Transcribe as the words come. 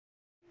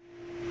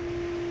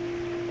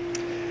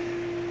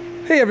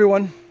Hey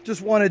everyone,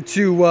 just wanted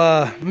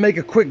to make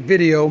a quick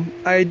video.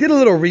 I did a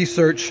little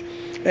research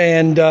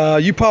and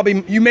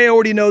you may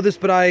already know this,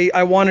 but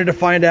I wanted to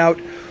find out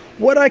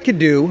what I could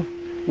do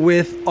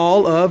with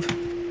all of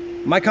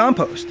my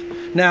compost.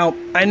 Now,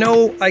 I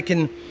know I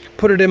can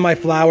put it in my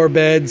flower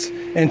beds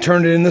and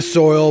turn it in the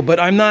soil, but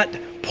I'm not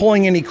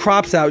pulling any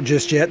crops out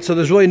just yet, so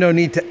there's really no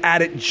need to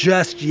add it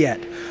just yet.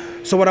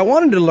 So what I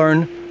wanted to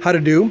learn how to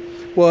do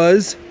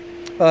was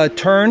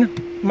turn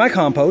my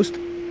compost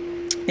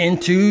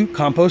into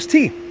compost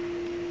tea.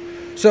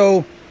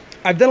 So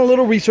I've done a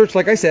little research,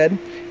 like I said,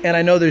 and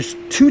I know there's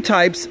two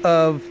types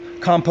of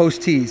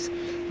compost teas.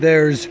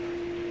 There's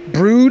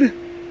brewed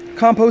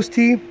compost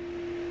tea,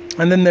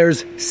 and then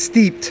there's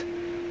steeped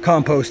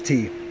compost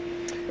tea.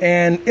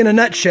 And in a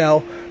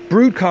nutshell,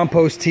 brewed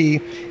compost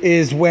tea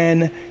is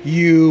when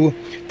you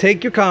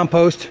take your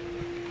compost,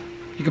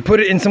 you can put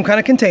it in some kind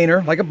of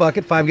container, like a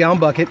bucket, 5-gallon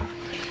bucket.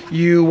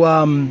 You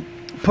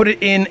put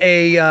it in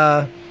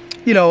a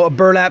a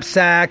burlap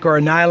sack or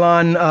a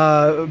nylon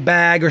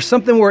bag or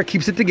something where it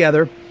keeps it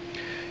together.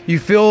 You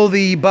fill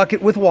the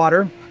bucket with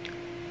water,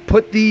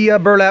 put the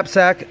burlap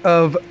sack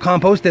of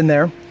compost in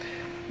there,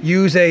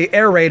 use a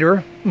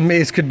aerator.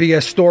 This could be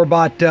a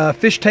store-bought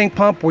fish tank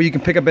pump where you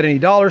can pick up at any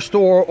dollar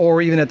store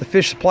or even at the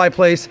fish supply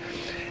place,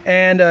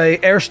 and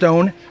a air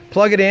stone.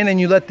 Plug it in and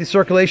you let the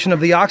circulation of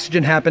the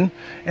oxygen happen,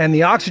 and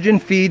the oxygen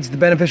feeds the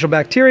beneficial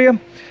bacteria,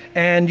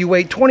 and you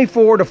wait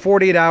 24 to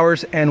 48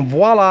 hours and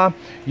voila,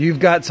 you've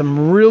got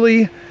some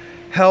really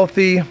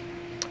healthy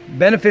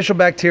beneficial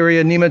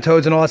bacteria,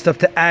 nematodes and all that stuff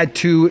to add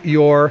to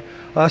your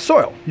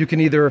soil. You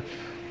can either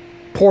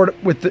pour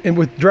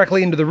it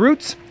directly into the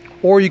roots,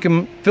 or you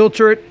can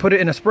filter it, put it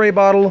in a spray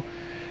bottle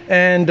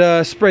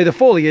and spray the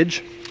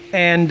foliage,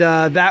 and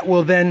that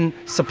will then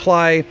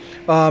supply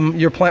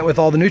your plant with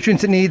all the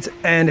nutrients it needs.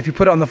 And if you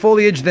put it on the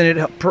foliage, then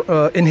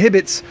it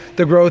inhibits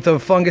the growth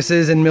of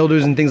funguses and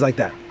mildews and things like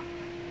that.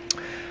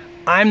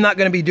 I'm not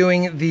going to be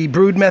doing the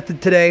brewed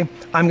method today.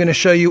 I'm going to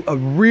show you a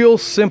real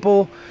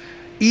simple,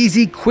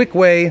 easy, quick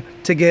way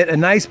to get a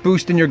nice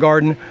boost in your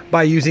garden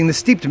by using the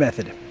steeped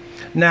method.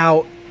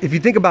 Now, if you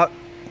think about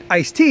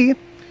iced tea,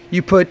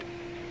 you put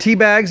tea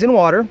bags in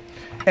water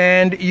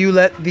and you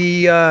let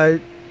the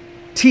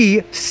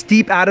tea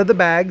steep out of the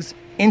bags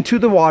into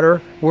the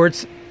water where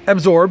it's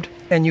absorbed,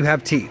 and you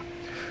have tea.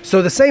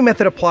 So the same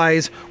method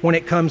applies when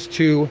it comes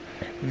to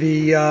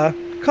the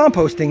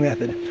composting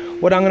method.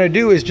 What I'm going to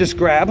do is just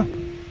grab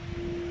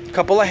a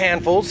couple of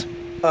handfuls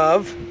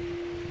of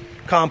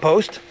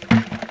compost,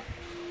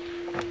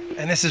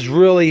 and this is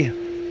really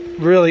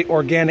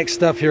organic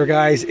stuff here,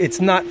 guys. It's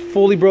not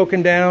fully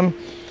broken down.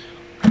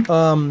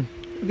 I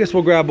guess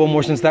we'll grab one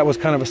more since that was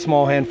kind of a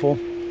small handful.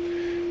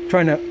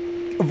 Trying to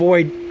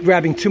avoid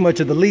grabbing too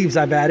much of the leaves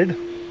I've added.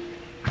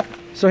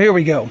 So here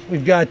we go.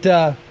 We've got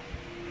the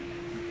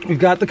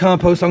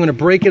compost. I'm going to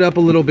break it up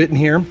a little bit in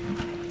here.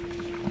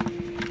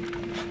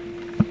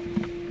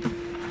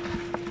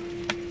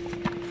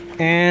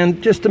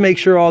 And just to make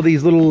sure all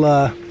these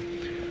little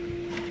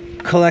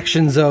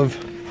collections of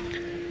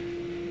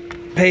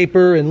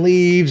paper and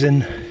leaves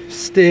and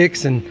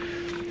sticks and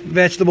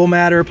vegetable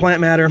matter, plant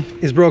matter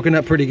is broken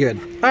up pretty good.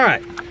 All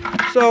right,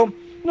 so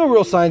no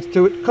real science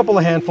to it, a couple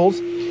of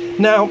handfuls.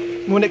 Now,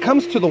 when it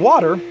comes to the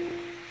water,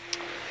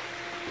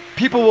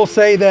 people will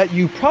say that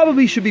you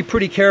probably should be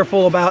pretty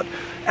careful about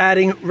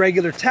adding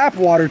regular tap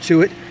water to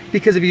it,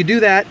 because if you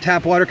do that,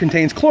 tap water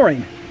contains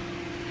chlorine.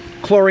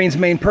 Chlorine's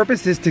main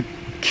purpose is to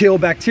kill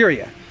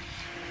bacteria.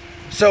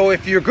 So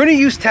if you're going to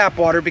use tap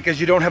water because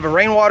you don't have a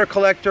rainwater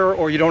collector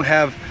or you don't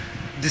have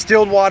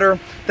distilled water,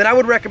 then I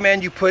would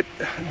recommend you put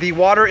the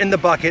water in the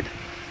bucket,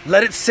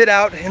 let it sit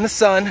out in the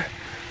sun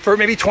for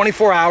maybe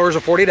 24 hours or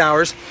 48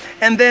 hours,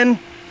 and then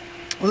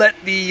let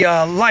the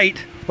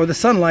light or the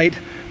sunlight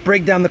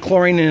break down the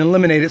chlorine and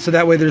eliminate it, so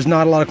that way there's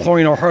not a lot of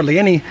chlorine or hardly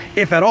any,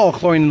 if at all,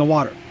 chlorine in the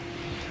water.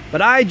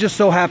 But I just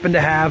so happen to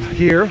have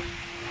here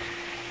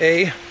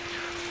a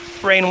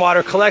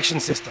rainwater collection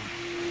system.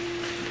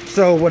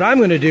 So what I'm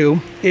going to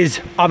do is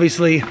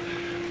obviously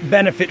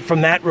benefit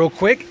from that real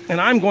quick, and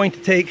I'm going to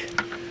take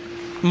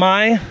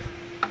my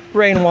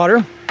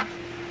rainwater,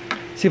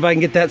 see if I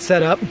can get that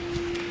set up.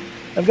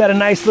 I've got a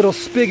nice little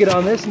spigot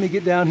on this. Let me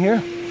get down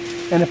here,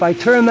 and if I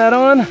turn that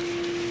on,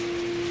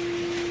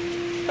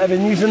 I've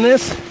been using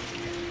this,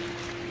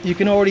 you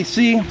can already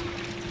see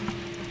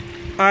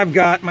I've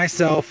got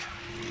myself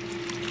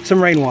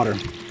some rainwater.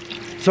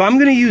 So I'm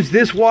going to use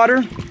this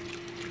water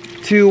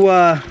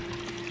to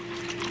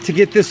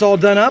get this all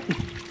done up.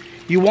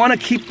 You want to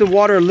keep the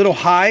water a little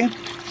high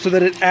so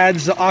that it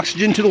adds the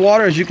oxygen to the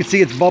water. As you can see,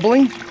 it's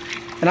bubbling,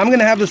 and I'm going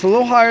to have this a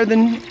little higher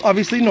than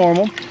obviously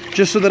normal,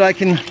 just so that I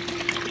can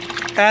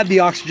add the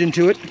oxygen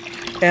to it.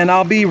 And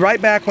I'll be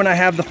right back when I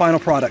have the final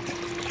product.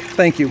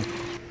 Thank you.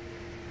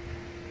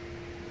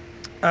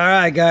 All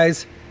right,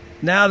 guys,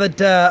 now that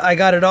I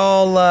got it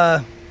all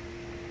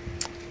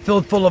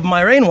filled full of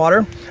my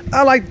rainwater,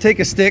 I like to take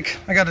a stick.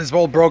 I got this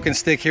old broken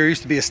stick here, it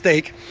used to be a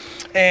stake,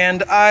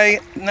 and I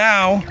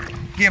now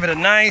give it a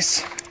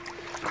nice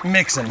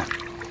mixing.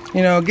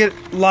 You know, get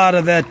a lot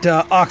of that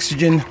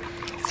oxygen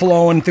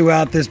flowing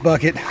throughout this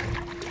bucket.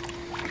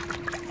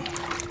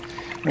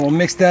 We'll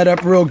mix that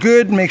up real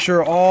good, make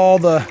sure all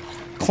the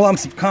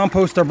clumps of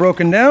compost are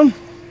broken down.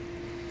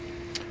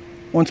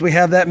 Once we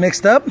have that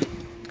mixed up,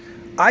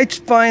 I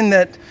find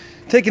that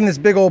taking this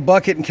big old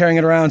bucket and carrying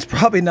it around is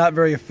probably not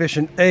very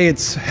efficient. A,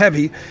 it's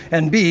heavy,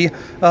 and B, you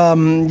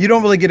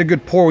don't really get a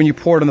good pour when you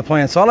pour it on the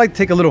plant. So I like to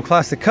take a little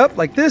plastic cup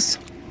like this.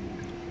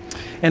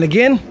 And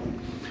again,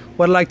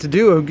 what I like to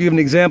do, I'll give an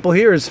example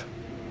here, is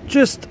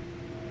just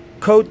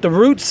coat the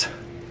roots.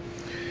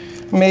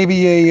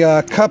 Maybe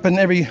a cup in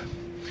every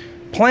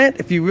plant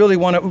if you really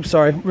want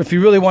to, if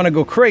you really want to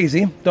go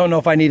crazy. Don't know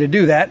if I need to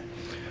do that.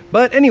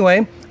 But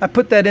anyway, I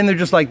put that in there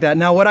just like that.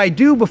 Now what I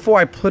do before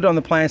I put it on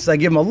the plants is I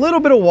give them a little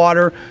bit of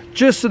water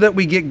just so that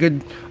we get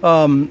good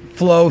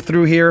flow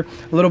through here.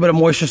 A little bit of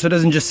moisture so it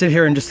doesn't just sit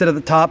here and just sit at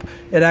the top.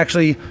 It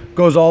actually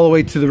goes all the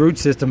way to the root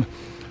system.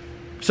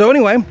 So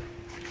anyway,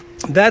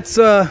 that's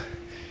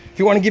if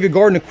you want to give your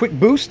garden a quick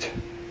boost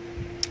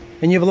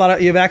and you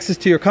have access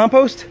to your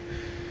compost,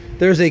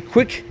 there's a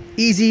quick,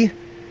 easy,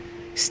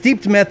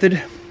 steeped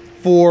method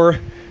for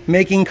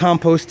making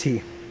compost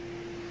tea.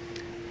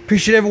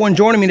 Appreciate everyone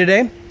joining me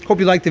today. Hope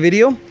you liked the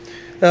video.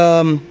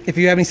 If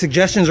you have any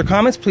suggestions or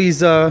comments,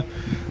 please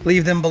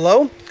leave them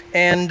below.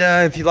 And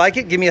if you like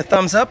it, give me a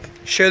thumbs up.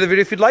 Share the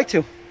video if you'd like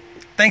to.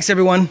 Thanks,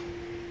 everyone.